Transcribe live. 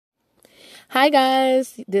Hi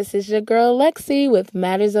guys, this is your girl Lexi with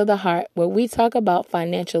Matters of the Heart, where we talk about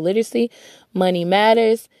financial literacy, money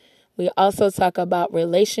matters. We also talk about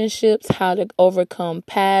relationships, how to overcome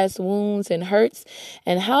past wounds and hurts,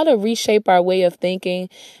 and how to reshape our way of thinking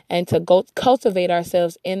and to cultivate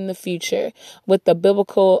ourselves in the future with the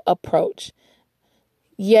biblical approach.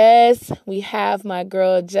 Yes, we have my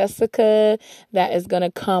girl Jessica that is going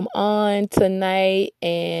to come on tonight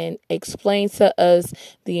and explain to us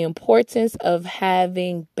the importance of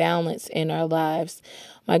having balance in our lives.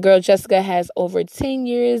 My girl Jessica has over 10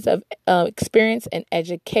 years of experience in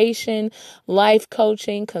education, life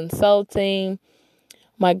coaching, consulting.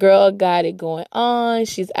 My girl got it going on.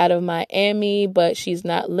 She's out of Miami, but she's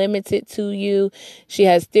not limited to you. She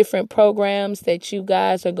has different programs that you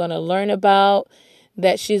guys are going to learn about,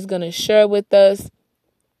 that she's going to share with us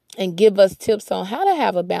and give us tips on how to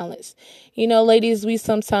have a balance. You know, ladies, we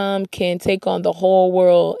sometimes can take on the whole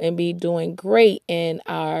world and be doing great in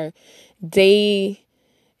our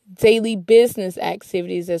daily business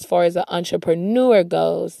activities as far as an entrepreneur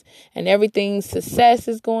goes, and everything's success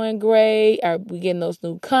is going great, or we getting those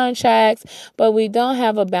new contracts, but we don't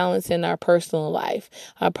have a balance in our personal life.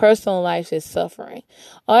 Our personal life is suffering.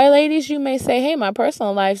 Or ladies, you may say, hey, my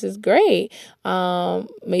personal life is great.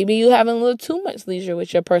 Maybe you having a little too much leisure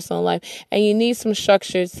with your personal life and you need some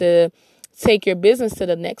structure to take your business to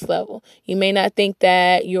the next level. You may not think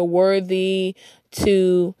that you're worthy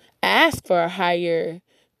to ask for a higher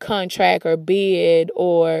contract or bid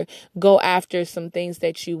or go after some things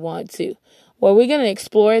that you want to. Well, we're going to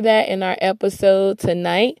explore that in our episode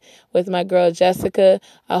tonight with my girl Jessica.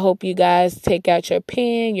 I hope you guys take out your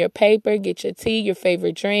pen, your paper, get your tea, your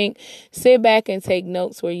favorite drink, sit back and take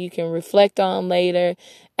notes where you can reflect on later.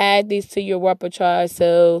 Add these to your repertoire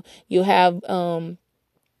so you have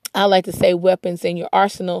I like to say weapons in your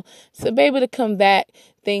arsenal to be able to combat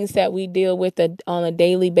things that we deal with on a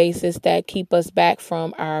daily basis that keep us back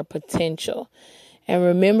from our potential. And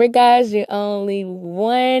remember, guys, you're only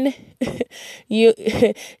one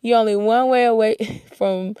way away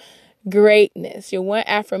from greatness. You're one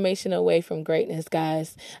affirmation away from greatness,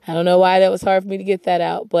 guys. I don't know why that was hard for me to get that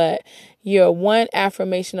out, but you're one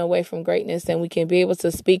affirmation away from greatness, and we can be able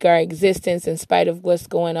to speak our existence in spite of what's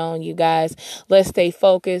going on, you guys. Let's stay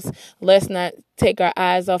focused. Let's not take our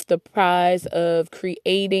eyes off the prize of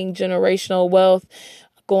creating generational wealth,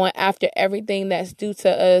 going after everything that's due to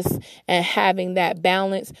us, and having that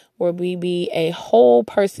balance where we be a whole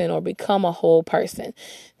person or become a whole person.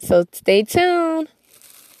 So stay tuned.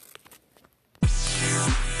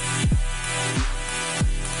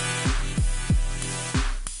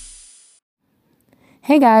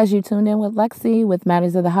 Hey guys, you tuned in with Lexi with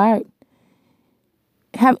Matters of the Heart.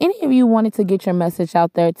 Have any of you wanted to get your message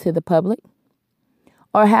out there to the public?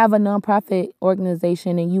 Or have a nonprofit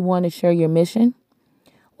organization and you want to share your mission?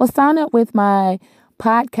 Well, sign up with my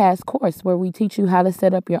podcast course where we teach you how to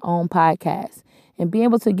set up your own podcast and be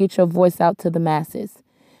able to get your voice out to the masses.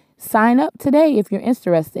 Sign up today if you're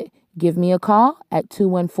interested. Give me a call at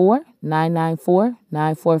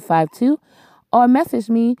 214-994-9452 or message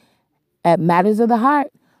me at Matters of the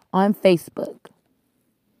Heart on Facebook.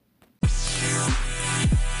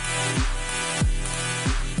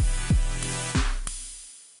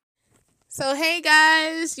 So, hey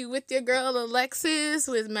guys, you with your girl Alexis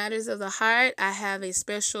with Matters of the Heart. I have a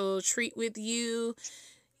special treat with you.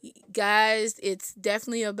 Guys, it's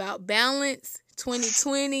definitely about balance.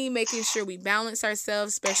 2020, making sure we balance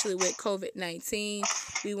ourselves, especially with COVID-19.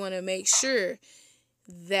 We want to make sure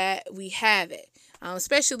that we have it.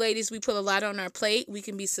 Especially ladies, we put a lot on our plate. We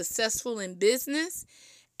can be successful in business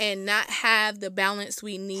and not have the balance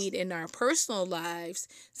we need in our personal lives.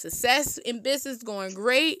 Success in business going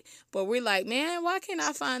great, but we're like, man, why can't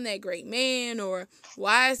I find that great man? Or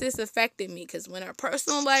why is this affecting me? Because when our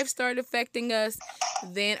personal life start affecting us,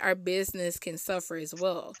 then our business can suffer as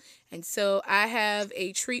well. And so I have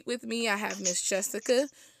a treat with me. I have Miss Jessica,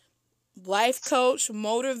 life coach,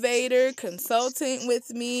 motivator, consultant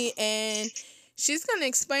with me, and she's going to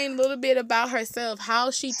explain a little bit about herself, how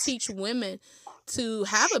she teach women to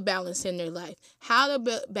have a balance in their life, how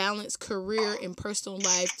to balance career and personal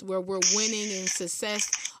life where we're winning and success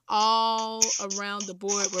all around the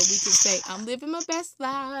board, where we can say, I'm living my best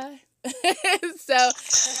life. So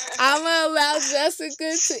I'm going to allow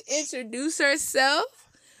Jessica to introduce herself.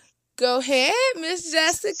 Go ahead, Miss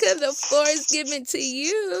Jessica. The floor is given to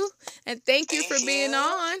you. And thank you for being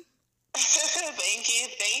on. Thank you.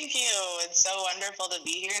 It's so wonderful to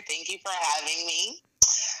be here. Thank you for having me.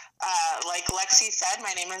 Like Lexi said,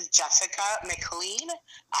 my name is Jessica McLean.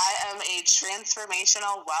 I am a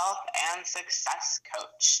transformational wealth and success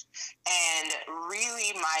coach. And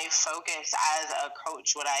really my focus as a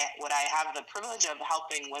coach, what I have the privilege of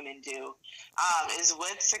helping women do, is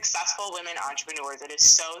with successful women entrepreneurs. It is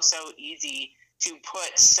so easy to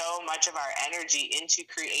put so much of our energy into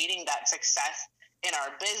creating that success in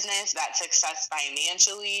our business, that success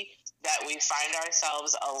financially, that we find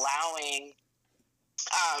ourselves allowing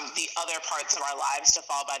the other parts of our lives to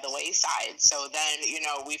fall by the wayside. So then,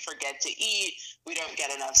 we forget to eat, we don't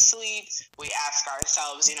get enough sleep, we ask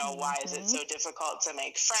ourselves, why is it so difficult to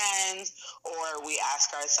make friends? Or we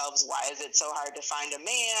ask ourselves, why is it so hard to find a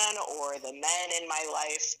man? Or the men in my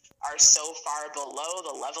life are so far below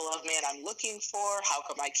the level of man I'm looking for. How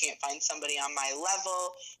come I can't find somebody on my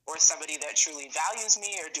level, or somebody that truly values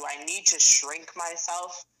me? Or do I need to shrink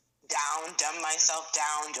myself down, dumb myself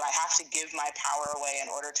down? Do I have to give my power away in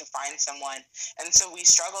order to find someone? And so we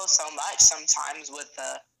struggle so much sometimes with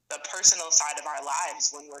the personal side of our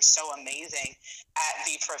lives when we're so amazing at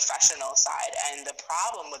the professional side. And the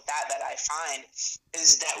problem with that I find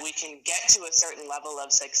is that we can get to a certain level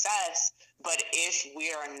of success, but if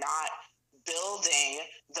we are not building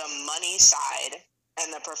the money side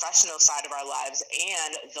and the professional side of our lives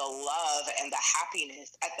and the love and the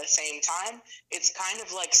happiness at the same time, it's kind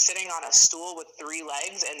of like sitting on a stool with three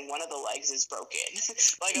legs and one of the legs is broken.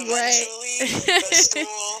 Like eventually the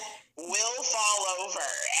stool will fall over,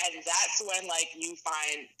 and that's when you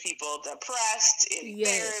find people depressed, in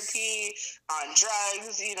therapy, on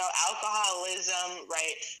drugs, alcoholism,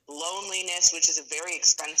 right? Loneliness, which is a very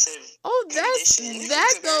expensive condition.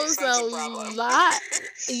 That goes a lot.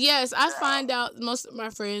 Yes, I find out most of my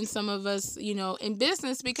friends, some of us, in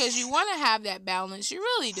business, because you want to have that balance. You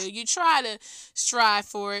really do. You try to strive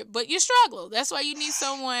for it, but you struggle. That's why you need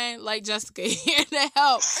someone like Jessica here to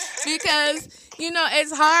help, because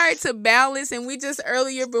it's hard to balance. And we just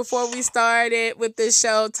earlier, before we started with the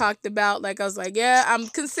show, talked about, I was like, yeah, I'm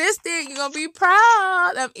consistent. You're gonna be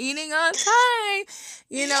proud. I'm eating on time.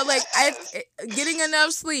 Getting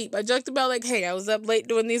enough sleep. I joked about hey, I was up late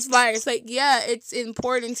doing these flyers. It's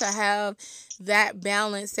important to have that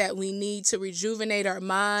balance that we need to rejuvenate our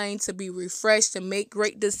mind, to be refreshed, to make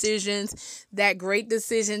great decisions. That great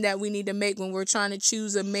decision that we need to make when we're trying to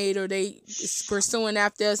choose a mate, or they pursuing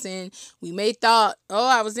after us, and we may thought, oh,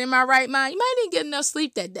 I was in my right mind. You might didn't get enough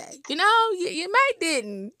sleep that day. You might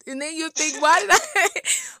didn't, and then you think, why did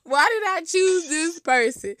I choose this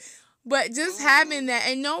person? But just having that,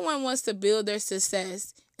 and no one wants to build their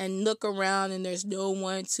success and look around and there's no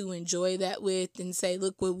one to enjoy that with and say,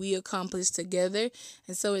 look what we accomplished together.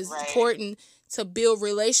 And so it's important to build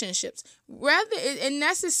relationships.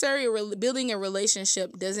 Building a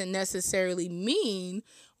relationship doesn't necessarily mean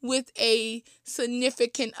with a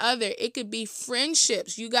significant other. It could be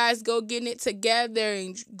friendships. You guys go getting it together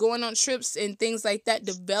and going on trips and things like that,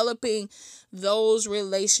 developing those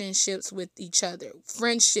relationships with each other,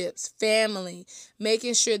 friendships, family,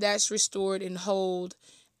 making sure that's restored and hold.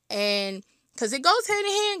 And because it goes hand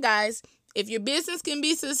in hand, guys. If your business can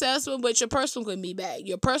be successful, but your personal can be bad.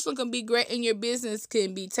 Your personal can be great and your business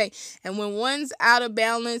can be tanked. And when one's out of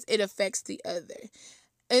balance, it affects the other.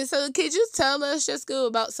 And so could you tell us, Jessica,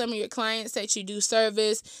 about some of your clients that you do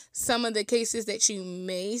service, some of the cases that you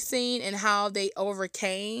may seen and how they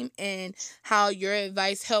overcame, and how your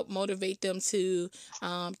advice helped motivate them to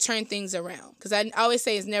turn things around? Because I always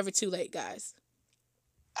say it's never too late, guys.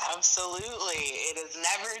 Absolutely. It is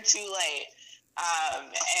never too late.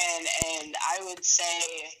 And I would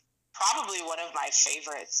say probably one of my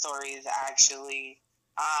favorite stories actually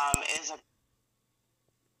is a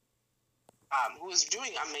who was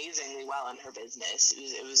doing amazingly well in her business.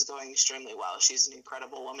 It was going extremely well. She's an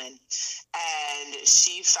incredible woman. And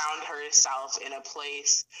she found herself in a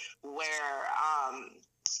place where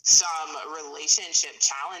some relationship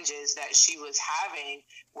challenges that she was having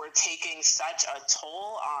were taking such a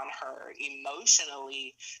toll on her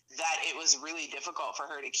emotionally that it was really difficult for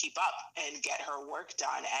her to keep up and get her work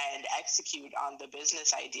done and execute on the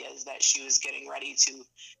business ideas that she was getting ready to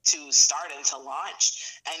start and to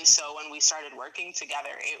launch. And so when we started working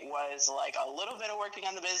together, it was a little bit of working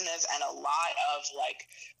on the business and a lot of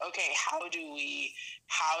okay, how do we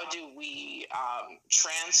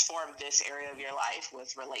transform this area of your life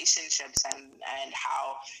with relationships, and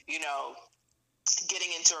how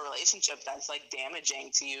getting into a relationship that's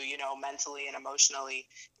damaging to you, mentally and emotionally,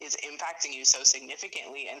 is impacting you so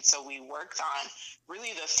significantly. And so we worked on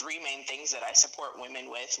really the three main things that I support women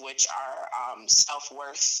with, which are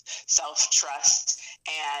self-worth, self-trust,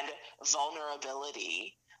 and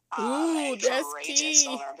vulnerability. Ooh, and that's courageous key.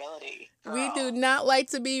 vulnerability, We do girl. not like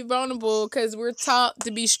to be vulnerable because we're taught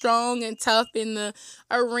to be strong and tough in the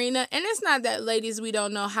arena. And it's not that, ladies, we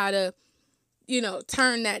don't know how to,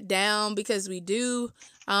 turn that down, because we do.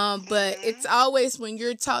 But it's Mm-hmm. always when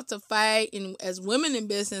you're taught to fight, and as women in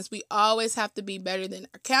business, we always have to be better than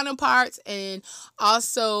our counterparts, and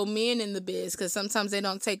also men in the biz, because sometimes they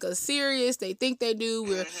don't take us serious. They think they do.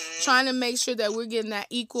 We're Mm-hmm. trying to make sure that we're getting that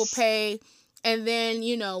equal pay. And then,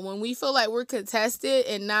 when we feel like we're contested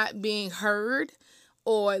and not being heard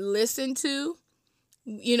or listened to,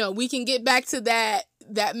 we can get back to that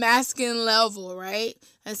masculine level, right?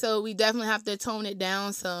 And so we definitely have to tone it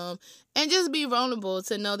down some and just be vulnerable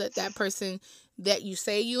to know that that person that you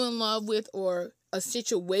say you in love with, or a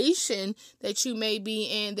situation that you may be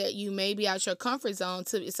in, that you may be out your comfort zone,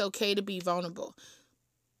 to it's okay to be vulnerable.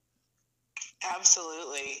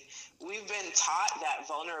 Absolutely. We've been taught that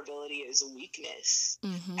vulnerability is a weakness,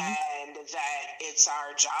 Mm-hmm. and that it's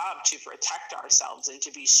our job to protect ourselves and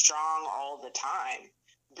to be strong all the time,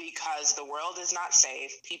 because the world is not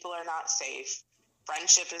safe, people are not safe,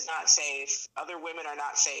 friendship is not safe, other women are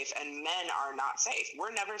not safe, and men are not safe.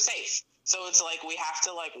 We're never safe. So it's like we have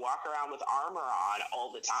to walk around with armor on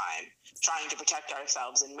all the time, trying to protect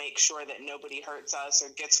ourselves and make sure that nobody hurts us or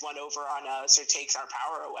gets one over on us or takes our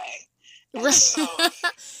power away. And so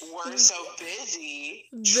we're so busy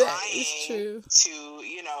That is trying true. to,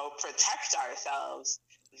 protect ourselves,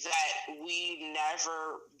 that we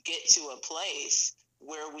never get to a place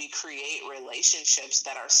where we create relationships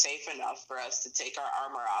that are safe enough for us to take our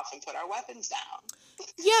armor off and put our weapons down.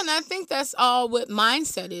 Yeah, and I think that's all what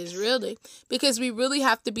mindset is, really, because we really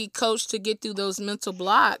have to be coached to get through those mental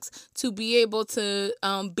blocks, to be able to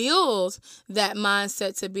build that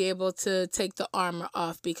mindset, to be able to take the armor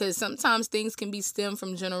off, because sometimes things can be stemmed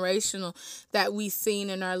from generational that we've seen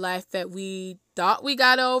in our life that we thought we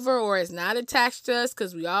got over, or is not attached to us,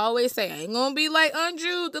 because we always say, I ain't gonna be like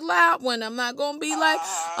Andrew the loud one, I'm not gonna be like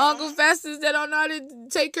Uncle Uh-huh. Festus that don't know how to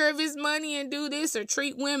take care of his money and do this or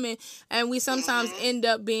treat women. And we sometimes Mm-hmm. end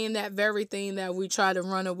up being that very thing that we try to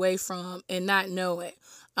run away from and not know it.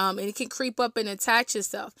 And it can creep up and attach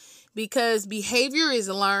itself, because behavior is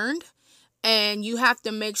learned. And you have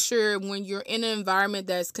to make sure, when you're in an environment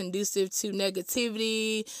that's conducive to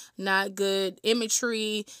negativity, not good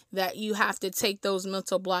imagery, that you have to take those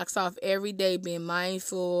mental blocks off every day, being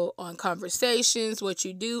mindful on conversations, what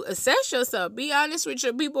you do, assess yourself, be honest with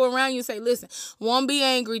your people around you, say, listen, won't be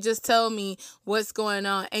angry, just tell me what's going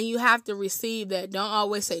on. And you have to receive that. Don't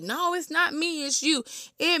always say, no, it's not me, it's you.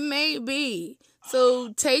 It may be.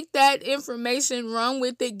 So take that information, run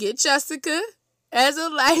with it, get Jessica as a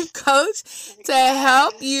life coach to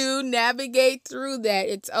help Yes. you navigate through that.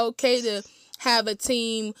 It's okay to have a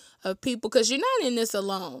team of people, because you're not in this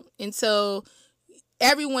alone. And so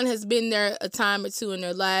everyone has been there a time or two in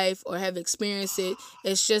their life, or have experienced it.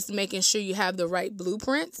 It's just making sure you have the right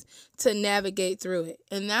blueprints to navigate through it.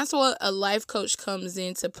 And that's what a life coach comes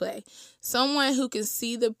into play. Someone who can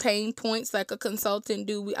see the pain points like a consultant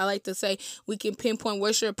do. I like to say we can pinpoint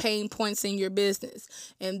what's your pain points in your business,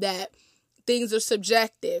 and that things are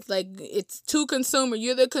subjective. Like, it's to consumer.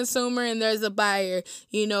 You're the consumer and there's a buyer.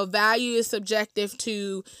 Value is subjective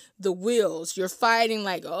to the wills. You're fighting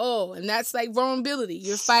like, oh, and that's like vulnerability.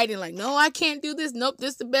 You're fighting like, no, I can't do this. Nope,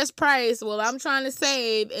 this is the best price. Well, I'm trying to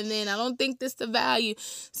save, and then I don't think this the value.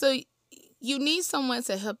 So you need someone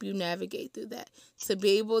to help you navigate through that, to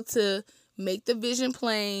be able to make the vision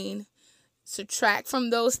plain, subtract from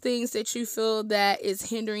those things that you feel that is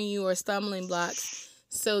hindering you or stumbling blocks,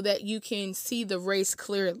 so that you can see the race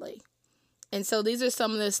clearly. And so these are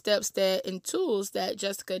some of the steps and tools that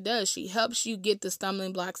Jessica does. She helps you get the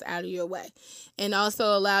stumbling blocks out of your way, and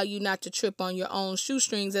also allow you not to trip on your own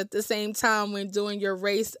shoestrings at the same time when doing your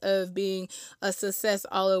race of being a success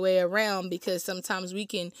all the way around, because sometimes we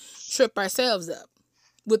can trip ourselves up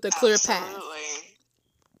with a clear path. Absolutely.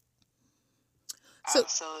 So,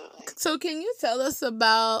 Absolutely. so can you tell us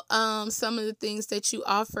about some of the things that you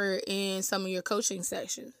offer in some of your coaching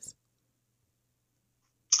sessions?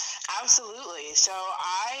 Absolutely. So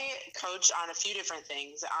I coach on a few different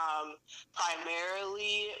things.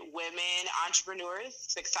 Primarily women entrepreneurs,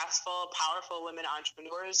 successful, powerful women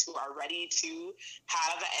entrepreneurs who are ready to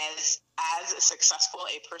have as successful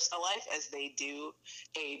a personal life as they do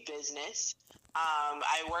a business.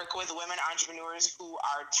 I work with women entrepreneurs who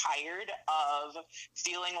are tired of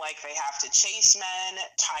feeling like they have to chase men,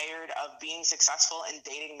 tired of being successful and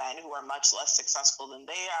dating men who are much less successful than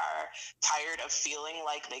they are, tired of feeling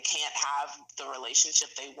like they can't have the relationship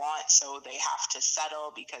they want, so they have to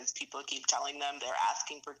settle because people keep telling them they're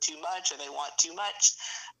asking for too much or they want too much.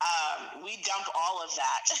 We dump all of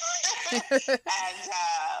that. And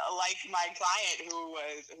like my client who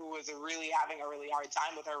was really having a really hard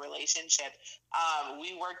time with her relationship,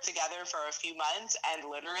 we worked together for a few months, and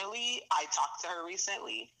literally I talked to her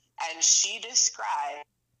recently and she described,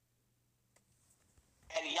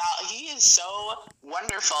 and y'all, he is so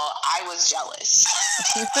wonderful, I was jealous.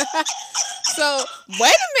 So,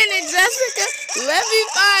 wait a minute, Jessica. Let me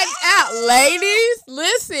find out. Ladies,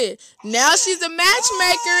 listen. Now she's a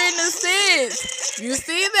matchmaker in a sense. You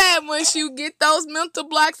see that once you get those mental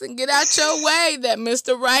blocks and get out your way, that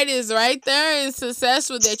Mr. Right is right there and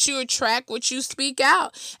successful, that you attract what you speak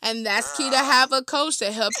out. And that's key to have a coach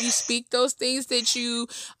to help you speak those things that you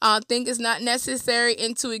think is not necessary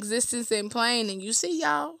into existence and playing. And you see,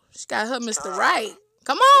 y'all, she got her Mr. Right.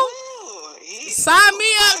 Come on. Sign me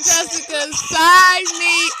up, Jessica. Sign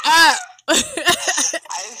me up. I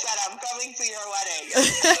said I'm coming to your wedding.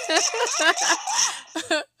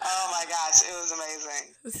 Oh my gosh, it was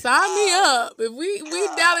amazing. Sign me up. If we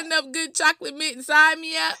down enough good chocolate mint, sign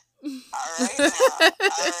me up. All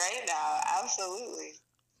right now, absolutely.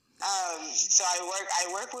 So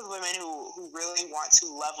I work with women who really want to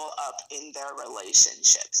level up in their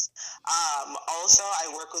relationships. Also,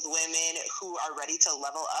 I work with women who are ready to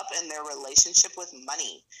level up in their relationship with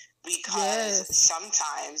money, because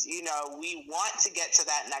sometimes, you know, we want to get to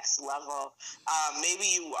that next level. Maybe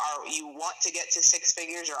you want to get to six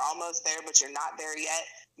figures, you're almost there, but you're not there yet.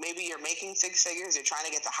 Maybe you're making six figures, you're trying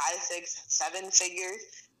to get to high 6-7 figures.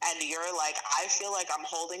 And you're like, I feel like I'm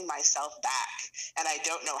holding myself back, and I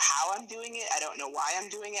don't know how I'm doing it. I don't know why I'm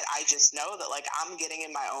doing it. I just know that, like, I'm getting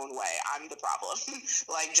in my own way. I'm the problem.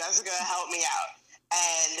 Like, Jessica, help me out.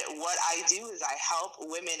 And what I do is I help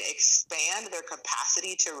women expand their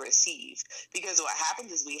capacity to receive, because what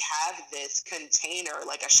happens is we have this container,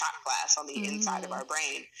 like a shot glass on the inside of our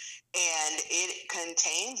brain, and it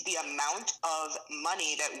contains the amount of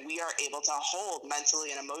money that we are able to hold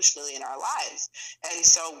mentally and emotionally in our lives. And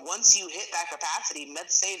so once you hit that capacity,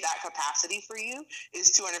 let's say that capacity for you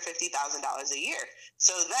is $250,000 a year.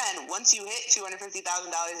 So then once you hit $250,000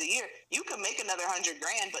 a year, you can make another $100,000,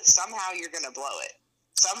 but somehow you're going to blow it.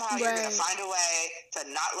 Somehow you're going to find a way to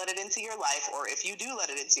not let it into your life, or if you do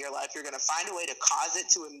let it into your life, you're going to find a way to cause it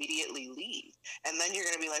to immediately leave. And then you're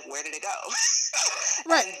going to be like, where did it go?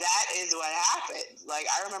 And that is what happened. Like,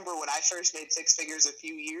 I remember when I first made six figures a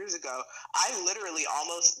few years ago, I literally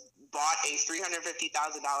almost bought a $350,000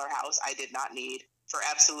 house I did not need for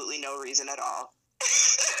absolutely no reason at all.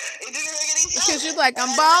 It didn't make any sense. Because you're like,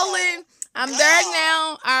 I'm balling. I'm there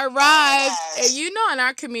now. I arrived. And you know, in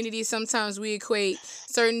our community, sometimes we equate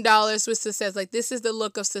certain dollars with success. Like, this is the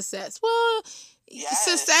look of success. Well,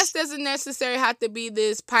 success doesn't necessarily have to be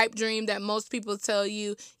this pipe dream that most people tell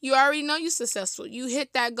you. You already know you're successful. You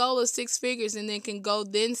hit that goal of six figures and then can go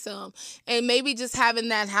then some. And maybe just having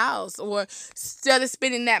that house, or instead of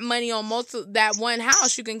spending that money on that one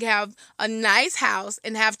house, you can have a nice house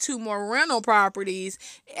and have two more rental properties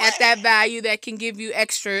at that value that can give you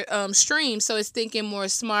extra streams. So it's thinking more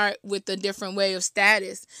smart with a different way of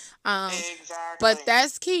status. Exactly. But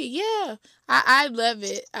that's key. Yeah. I love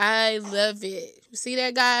it. I love it. See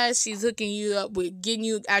that, guys? She's hooking you up with getting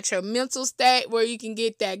you out your mental state where you can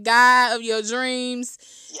get that guy of your dreams.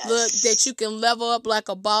 Yes. Look, that you can level up like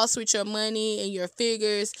a boss with your money and your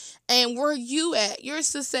figures. And where you at? Your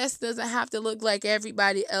success doesn't have to look like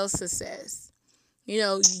everybody else's success. You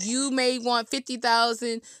know, you may want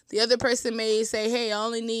 50,000. The other person may say, hey, I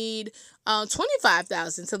only need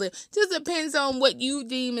 25,000 to live. Just depends on what you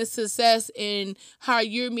deem as success and how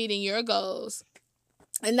you're meeting your goals.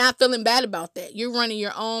 And not feeling bad about that. You're running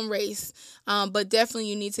your own race. But definitely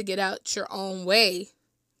you need to get out your own way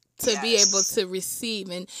to be able to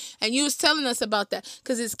receive. And you was telling us about that,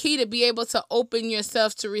 because it's key to be able to open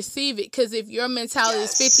yourself to receive it. Because if your mentality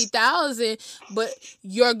is 50,000, but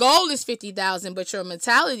your goal is 50,000, but your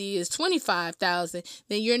mentality is 25,000,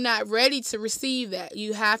 then you're not ready to receive that.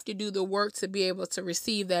 You have to do the work to be able to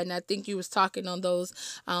receive that. And I think you was talking on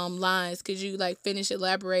those lines. Could you finish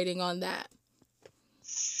elaborating on that?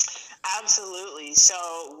 Absolutely.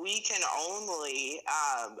 So we can only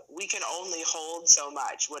hold so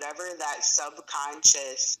much, whatever that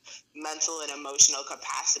subconscious mental and emotional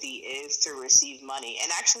capacity is to receive money.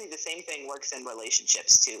 And actually, the same thing works in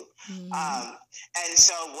relationships too. And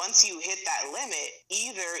so once you hit that limit,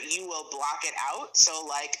 either you will block it out. So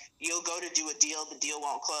like you'll go to do a deal, the deal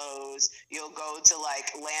won't close. You'll go to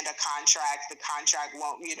like land a contract, the contract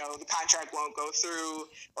won't go through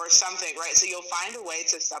or something, right? So you'll find a way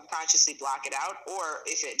to subconsciously block it out, or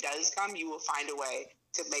if it does come, you will find a way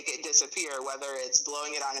to make it disappear, whether it's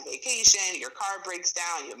blowing it on a vacation, your car breaks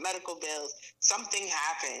down, your medical bills, something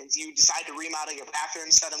happens, you decide to remodel your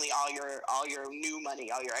bathroom, suddenly all your new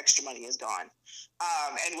money, all your extra money is gone.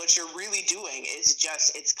 And what you're really doing is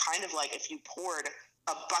it's kind of like if you poured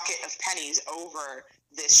a bucket of pennies over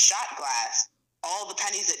this shot glass, all the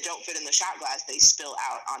pennies that don't fit in the shot glass, they spill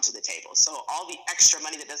out onto the table. So all the extra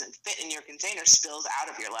money that doesn't fit in your container spills out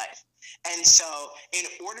of your life. And so in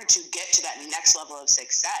order to get to that next level of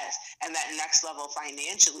success and that next level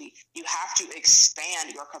financially, you have to expand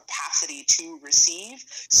your capacity to receive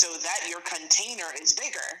so that your container is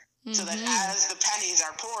bigger. So that as the pennies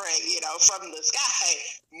are pouring, from the sky,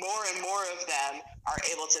 more and more of them are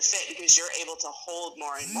able to fit because you're able to hold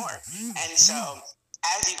more and more. And so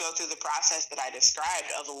as you go through the process that I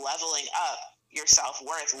described of leveling up your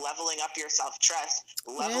self-worth, leveling up your self-trust,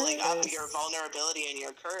 leveling up your vulnerability and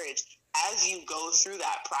your courage, as you go through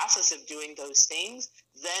that process of doing those things,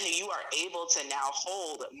 then you are able to now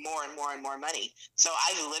hold more and more and more money. So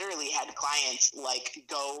I literally had clients like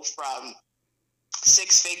go from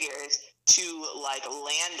 6 figures to like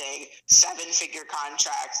landing 7-figure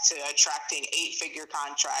contracts to attracting 8-figure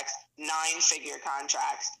contracts, 9-figure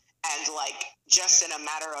contracts, and like just in a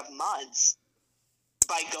matter of months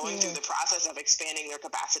by going through the process of expanding their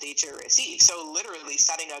capacity to receive. So literally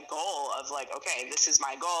setting a goal of like, okay, this is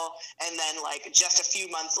my goal. And then like just a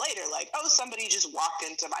few months later, like, oh, somebody just walked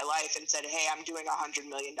into my life and said, hey, I'm doing $100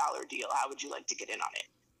 million deal. How would you like to get in on it?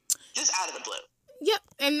 Just out of the blue. Yep,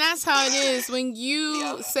 and that's how it is when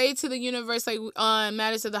you say to the universe, like on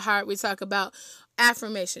Matters of the Heart, we talk about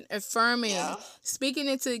affirmation, affirming, speaking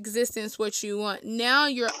into existence what you want. Now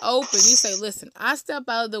you're open. You say, listen, I step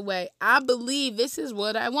out of the way. I believe this is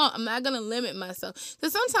what I want. I'm not going to limit myself.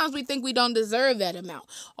 Because sometimes we think we don't deserve that amount.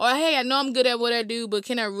 Or, hey, I know I'm good at what I do, but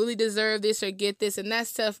can I really deserve this or get this? And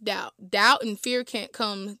that's self-doubt. Doubt and fear can't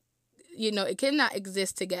come. It cannot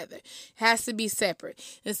exist together. It has to be separate.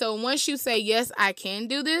 And so once you say, yes, I can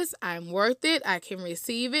do this, I'm worth it, I can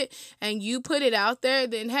receive it, and you put it out there,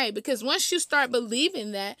 then hey, because once you start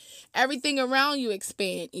believing that, everything around you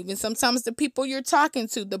expand. Even sometimes the people you're talking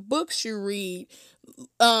to, the books you read,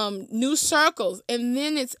 new circles, and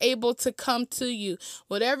then it's able to come to you.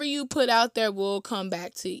 Whatever you put out there will come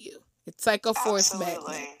back to you. It's like a force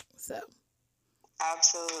magnet. So.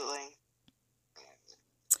 Absolutely.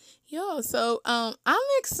 Yo, so I'm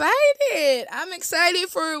excited. I'm excited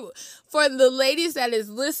for the ladies that is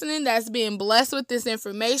listening, that's being blessed with this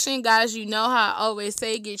information. Guys, you know how I always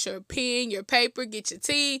say, get your pen, your paper, get your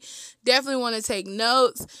tea. Definitely want to take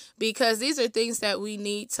notes because these are things that we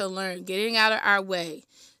need to learn. Getting out of our way,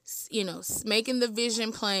 making the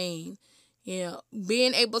vision plain,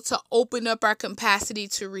 being able to open up our capacity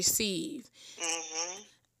to receive.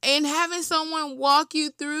 And having someone walk you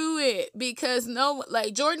through it, because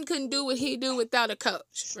Jordan couldn't do what he do without a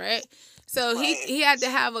coach, right? So he had to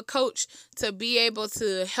have a coach to be able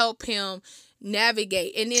to help him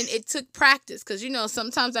navigate. And then it took practice because,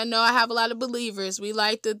 sometimes I know I have a lot of believers. We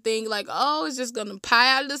like to think like, oh, it's just going to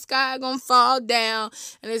pie out of the sky, going to fall down,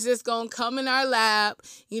 and it's just going to come in our lap,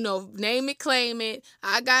 name it, claim it.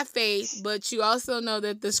 I got faith, but you also know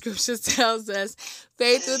that the scripture tells us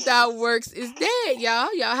faith without works is dead,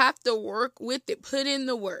 y'all. Y'all have to work with it. Put in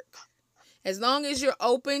the work. As long as you're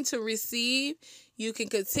open to receive, you can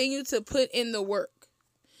continue to put in the work.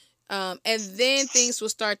 And then things will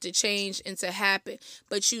start to change and to happen.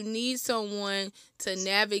 But you need someone to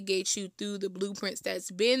navigate you through the blueprints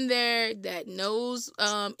that's been there, that knows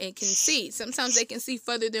and can see. Sometimes they can see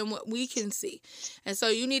further than what we can see. And so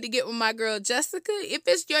you need to get with my girl Jessica. If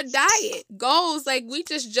it's your diet, goals, like we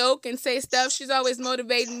just joke and say stuff. She's always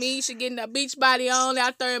motivating me. She's getting a beach body on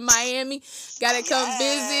out there in Miami. Gotta come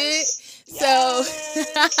visit. So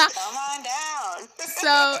come on down.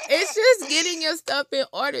 So it's just getting your stuff in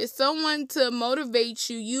order. Someone to motivate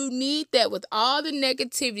you. You need that with all the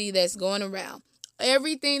negativity that's going around.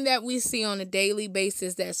 everything that we see on a daily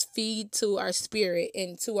basis that's feed to our spirit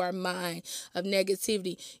and to our mind of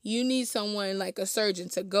negativity. You need someone like a surgeon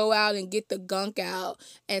to go out and get the gunk out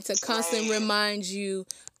and to constantly remind you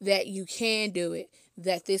that you can do it,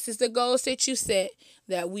 that this is the goals that you set,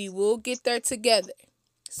 that we will get there together.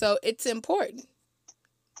 So it's important.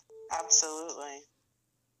 Absolutely.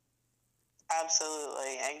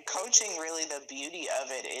 Absolutely. And coaching, really, the beauty of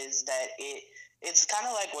it is that it's kind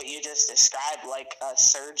of like what you just described, like a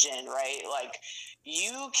surgeon, right? Like,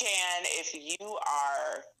 you can, if you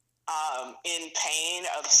are in pain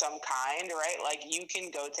of some kind, right? Like, you can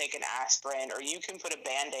go take an aspirin or you can put a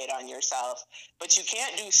Band-Aid on yourself, but you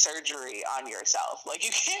can't do surgery on yourself. Like,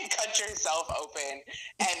 you can't cut yourself open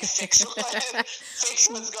and fix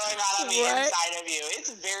what's going on the inside of you.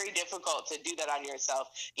 It's very difficult to do that on yourself.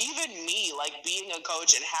 Even me, like, being a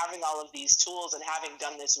coach and having all of these tools and having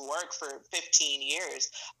done this work for 15 years,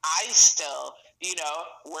 I still,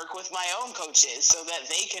 work with my own coaches so that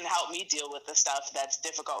they can help me deal with the stuff that's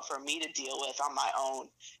difficult for me to deal with on my own.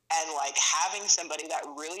 And like having somebody that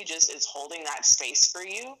really just is holding that space for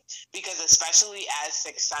you, because especially as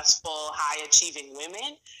successful, high achieving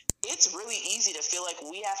women, it's really easy to feel like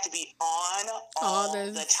we have to be on all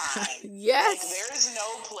the time. Yes. Like, there's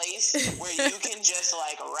no place where you can just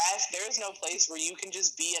like rest. There's no place where you can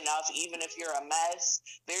just be enough, even if you're a mess.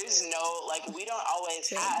 There's no, like, we don't always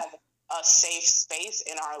have a safe space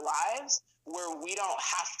in our lives where we don't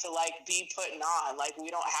have to like be putting on, like, we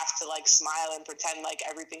don't have to like smile and pretend like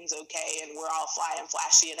everything's okay and we're all fly and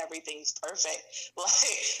flashy and everything's perfect.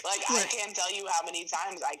 Like I can't tell you how many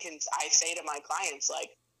times I say to my clients, like,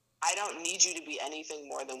 I don't need you to be anything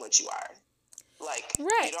more than what you are. Like,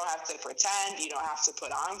 you don't have to pretend. You don't have to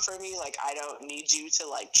put on for me. Like, I don't need you to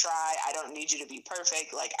like try. I don't need you to be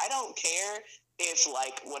perfect. Like, I don't care if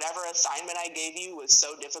like whatever assignment I gave you was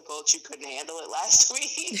so difficult you couldn't handle it last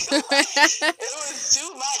week. Like, it was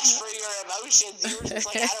too much for your emotions. You were just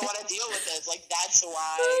like, I don't want to deal with this. Like, that's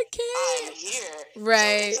why I'm here.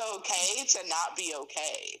 Right. So it's okay to not be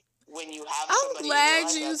okay when you have I'm somebody glad in your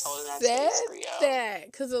life you that's holding that said space for you. that,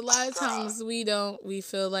 because a lot of times we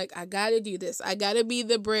feel like, I gotta do this, I gotta be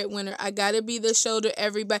the breadwinner, I gotta be the shoulder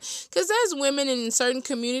everybody, because as women in certain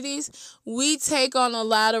communities, we take on a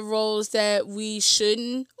lot of roles that we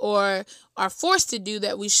shouldn't, or are forced to do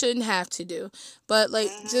that we shouldn't have to do. But like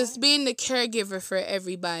just being the caregiver for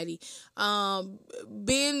everybody,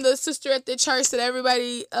 being the sister at the church that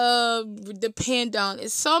everybody depend on.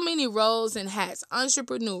 It's so many roles and hats.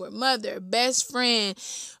 Entrepreneur, mother, best friend,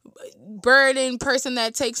 burden person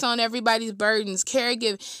that takes on everybody's burdens,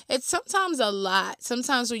 caregiver. It's sometimes a lot.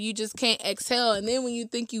 Sometimes when you just can't exhale, and then when you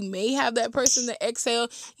think you may have that person to exhale,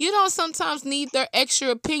 you don't sometimes need their extra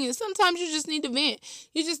opinion. Sometimes you just need to vent.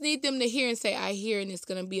 You just need them to hear and say, I hear and it's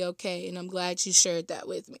going to be okay, and I'm glad you shared that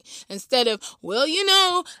with me. Instead of, well,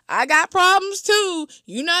 I got problems too.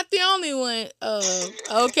 You're not the only one.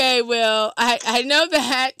 Okay, well, I know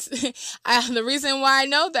that. The reason why I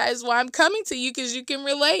know that is why I'm coming to you, because you can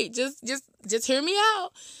relate. Just hear me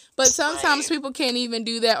out. But sometimes people can't even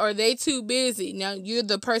do that, or they too busy. Now, you're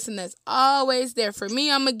the person that's always there. For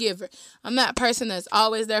me, I'm a giver. I'm that person that's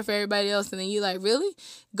always there for everybody else. And then you like, really?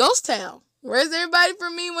 Ghost town. Where's everybody for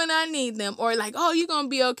me when I need them? Or like, oh, you're going to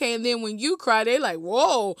be okay. And then when you cry, they're like,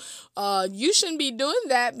 whoa, you shouldn't be doing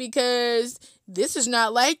that because this is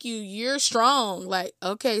not like you. You're strong. Like,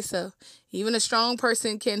 okay, so even a strong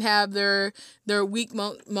person can have their weak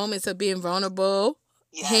moments of being vulnerable.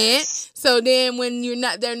 Yes. Hint. So then when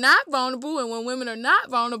they're not vulnerable, and when women are not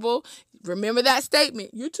vulnerable, remember that statement.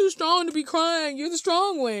 You're too strong to be crying. You're the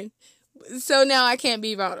strong one. So now I can't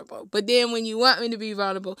be vulnerable. But then when you want me to be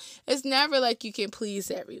vulnerable, it's never like you can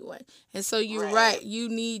please everyone. And so you're right. You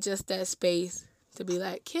need just that space to be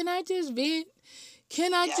like, can I just vent?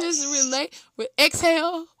 Can I just relate?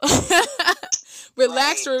 Exhale.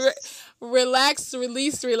 Relax, relax,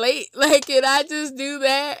 release, relate. Like, can I just do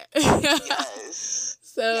that? Yes.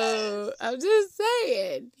 So I'm just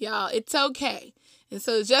saying, y'all, it's okay. And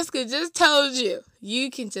so Jessica just told you,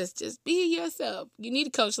 you can just be yourself. You need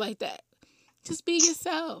a coach like that. Just be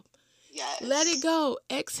yourself. Yes. Let it go.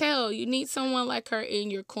 Exhale. You need someone like her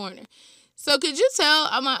in your corner. So could you tell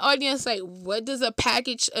my audience, like, what does a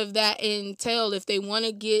package of that entail if they want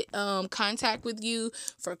to get contact with you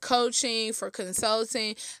for coaching, for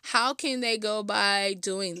consulting? How can they go by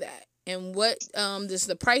doing that? And what does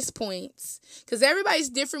the price points? Because everybody's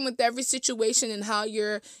different with every situation and how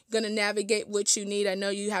you're going to navigate what you need. I know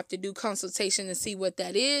you have to do consultation and see what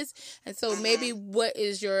that is. And so maybe what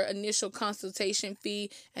is your initial consultation fee,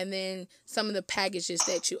 and then some of the packages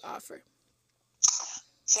that you offer?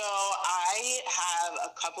 So I have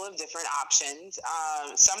a couple of different options.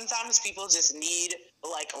 Sometimes people just need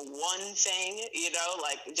like one thing,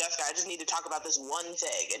 like Jessica, I just need to talk about this one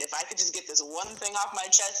thing. And if I could just get this one thing off my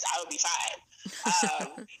chest, I would be fine.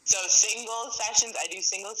 So single sessions, I do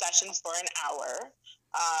single sessions for an hour.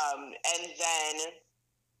 And then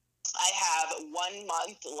I have 1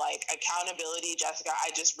 month like accountability, Jessica.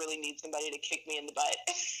 I just really need somebody to kick me in the butt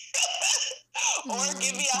or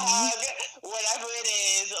give me a hug, whatever it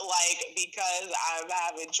is, like, because I'm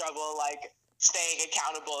having trouble like staying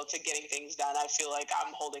accountable to getting things done. I feel like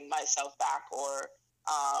I'm holding myself back, or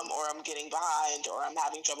I'm getting behind, or I'm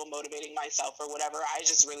having trouble motivating myself, or whatever. I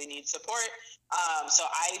just really need support. So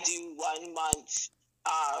I do 1 month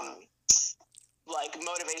like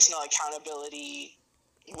motivational accountability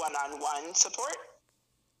one-on-one support.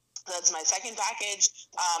 That's my second package.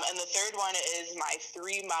 And the third one is my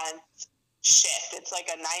 3-month shift. It's like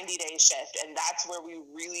a 90-day shift, and that's where we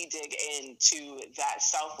really dig into that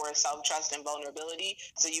self-worth, self-trust, and vulnerability,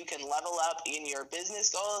 so you can level up in your business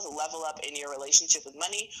goals, level up in your relationship with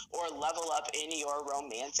money, or level up in your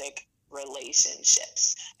romantic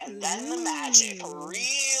relationships. And then the magic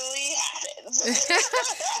really happens.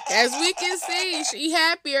 As we can see, she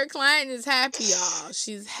happy. Her client is happy, y'all.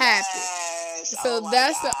 She's happy. Yes. So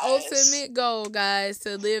that's the ultimate goal, guys,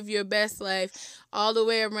 to live your best life all the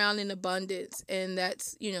way around in abundance. And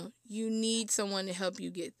that's, you need someone to help you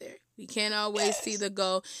get there. We can't always see the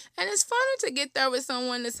goal. And it's funner to get there with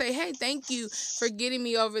someone to say, hey, thank you for getting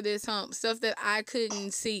me over this hump, stuff that I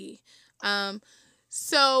couldn't see.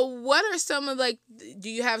 So what are some of, like, do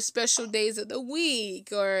you have special days of the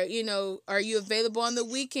week, or, are you available on the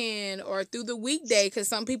weekend or through the weekday? Because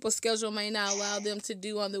some people's schedule may not allow them to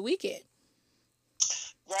do on the weekend.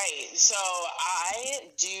 Right. So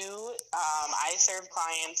I do, I serve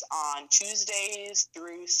clients on Tuesdays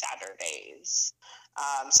through Saturdays.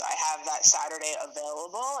 So I have that Saturday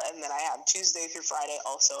available, and then I have Tuesday through Friday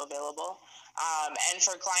also available. And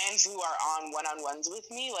for clients who are on one-on-ones with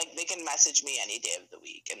me, like, they can message me any day of the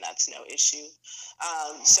week, and that's no issue.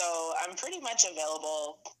 So I'm pretty much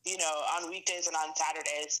available, on weekdays and on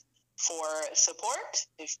Saturdays for support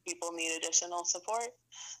if people need additional support.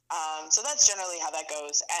 So that's generally how that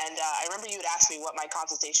goes. And I remember you had asked me what my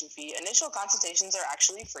consultation fee. Initial consultations are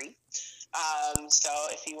actually free. So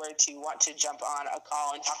if you were to want to jump on a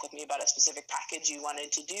call and talk with me about a specific package you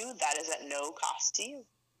wanted to do, that is at no cost to you.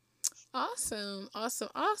 Awesome.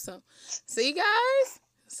 See, guys?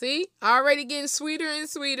 See? Already getting sweeter and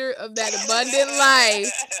sweeter of that abundant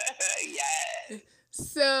life. Yes.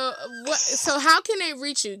 So how can they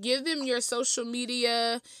reach you? Give them your social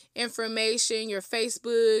media information, your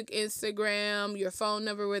Facebook, Instagram, your phone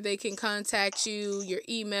number where they can contact you, your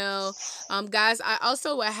email. Guys, I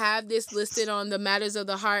also will have this listed on the Matters of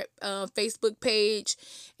the Heart Facebook page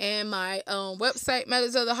and my website,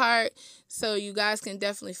 Matters of the Heart. So you guys can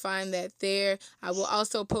definitely find that there. I will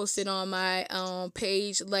also post it on my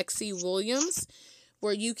page, Lexi Williams,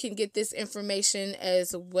 where you can get this information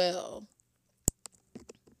as well.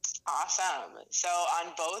 Awesome. So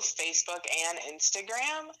on both Facebook and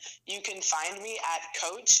Instagram, you can find me at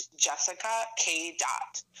Coach Jessica K.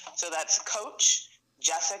 So that's Coach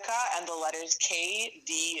Jessica and the letters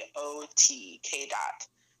KDOT, K.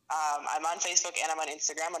 I'm on Facebook and I'm on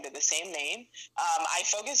Instagram under the same name. I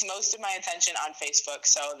focus most of my attention on Facebook,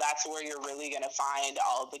 so that's where you're really going to find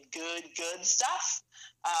all the good stuff.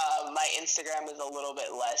 My Instagram is a little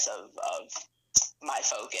bit less of my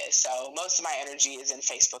focus. So most of my energy is in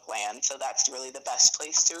Facebook land. So that's really the best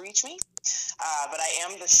place to reach me. But I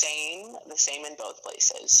am the same in both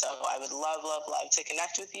places. So I would love to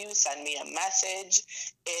connect with you. Send me a message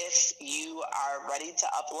if you are ready to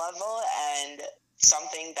up level and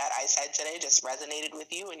something that I said today just resonated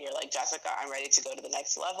with you and you're like, Jessica, I'm ready to go to the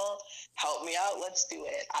next level. Help me out. Let's do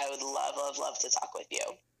it. I would love to talk with you.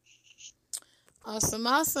 Awesome.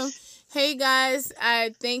 Hey guys,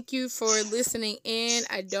 I thank you for listening in.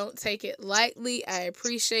 I don't take it lightly. I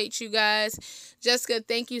appreciate you guys. Jessica,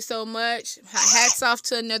 thank you so much. Hats off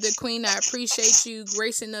to another queen. I appreciate you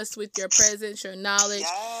gracing us with your presence, your knowledge,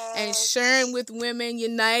 and sharing with Women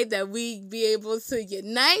Unite, that we be able to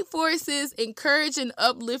unite forces, encourage and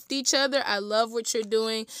uplift each other. I love what you're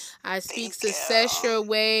doing. I speak success your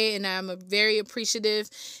way, and I'm very appreciative.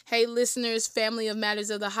 Hey listeners, family of Matters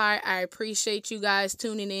of the Heart, I appreciate you guys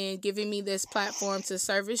tuning in, giving me this platform to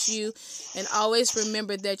service you. And always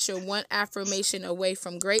remember that you're one affirmation away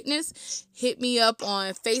from greatness. Hit me up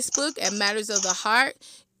on Facebook at Matters of the Heart.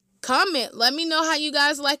 comment. Let me know how you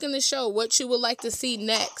guys liking the show, what you would like to see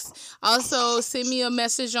next. Also, send me a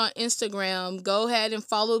message on Instagram. Go ahead and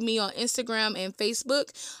follow me on Instagram and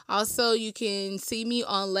Facebook. Also, you can see me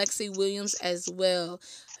on Lexi Williams as well.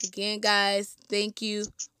 Again, guys, thank you.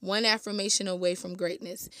 One affirmation away from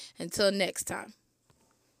greatness. Until next time.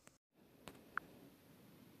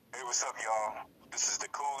 Hey, what's up, y'all? This is the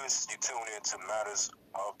coolest. You tune in to Matters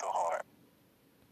of the Heart.